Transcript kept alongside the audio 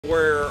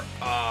Where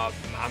I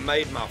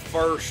made my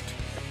first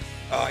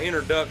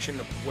introduction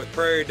with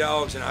prairie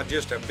dogs, and I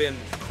just have been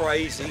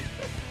crazy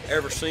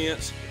ever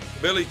since.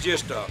 Billy's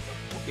just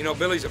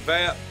Billy's a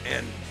vet,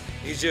 and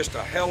he's just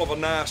a hell of a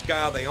nice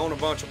guy. They own a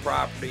bunch of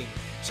property.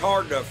 It's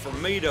hard for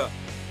me to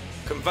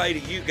convey to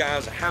you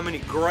guys how many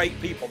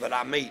great people that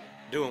I meet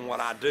doing what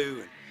I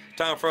do. And it's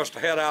time for us to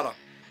head out of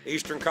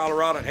eastern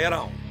Colorado and head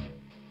on.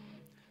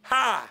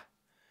 Hi,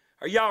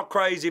 are y'all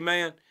crazy,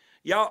 man?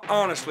 Y'all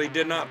honestly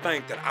did not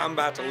think that I'm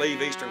about to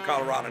leave eastern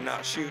Colorado and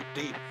not shoot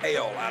the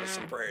hell out of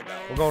some prairie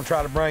dogs. We're gonna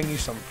try to bring you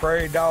some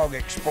prairie dog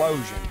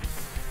explosion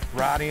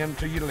right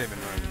into your living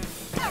room.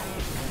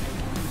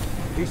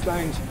 These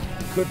things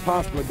could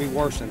possibly be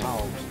worse than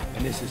hogs,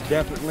 and this is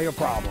definitely a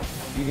problem.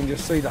 You can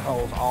just see the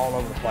holes all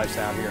over the place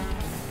out here.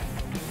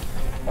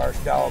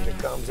 First dog that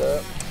comes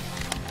up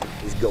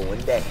is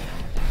going down.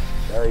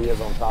 There he is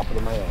on top of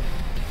the mound.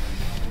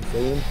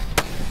 See him?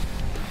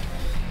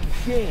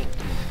 Shink.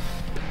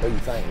 What do you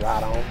think?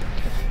 Right on?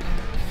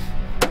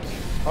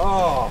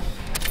 Oh.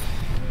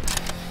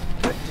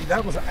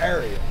 That was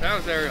Ariel. That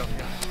was Ariel.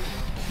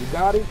 You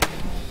got him?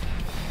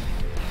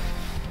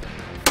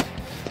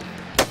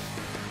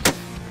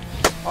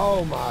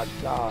 Oh my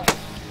God.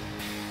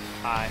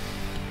 Hi.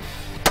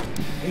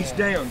 He's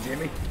down,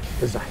 Jimmy.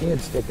 There's a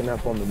head sticking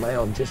up on the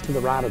mound just to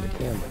the right of the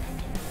camera.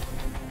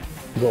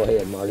 Go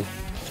ahead, Marty.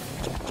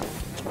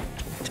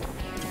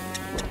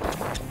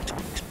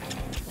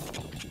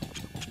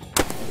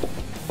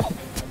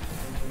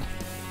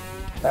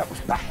 That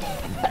was bad.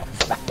 That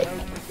was bad.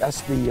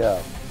 That's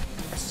the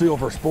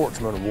Silver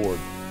Sportsman Award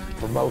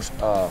for most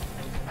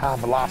high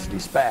velocity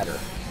spatter.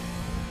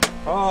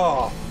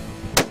 Oh.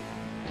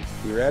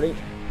 You ready?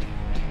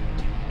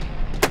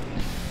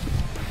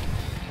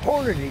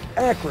 Hornady,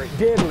 accurate,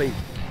 deadly,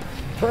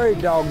 prairie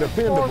dog,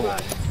 dependable.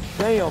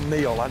 Damn,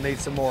 Neil, I need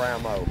some more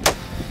ammo.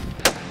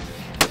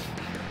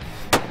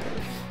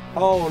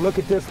 Oh, look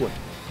at this one.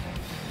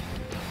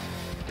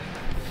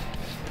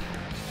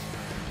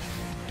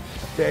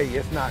 I tell you,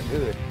 it's not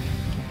good.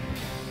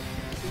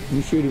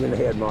 You shoot him in the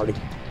head, Marty.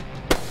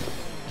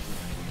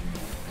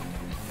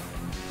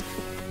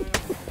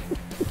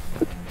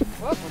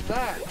 What was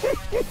that?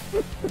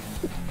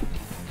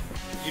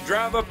 You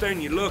drive up there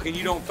and you look and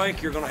you don't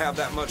think you're gonna have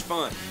that much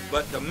fun.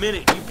 But the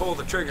minute you pull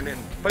the trigger and then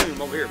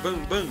boom, over here,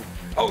 boom, boom.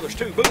 Oh, there's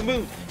two, boom,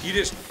 boom. You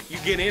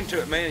get into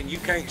it, man, and you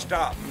can't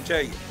stop, I'm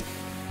tell you.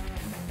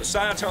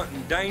 Besides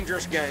hunting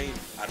dangerous game,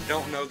 I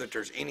don't know that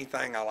there's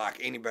anything I like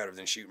any better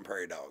than shooting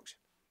prairie dogs.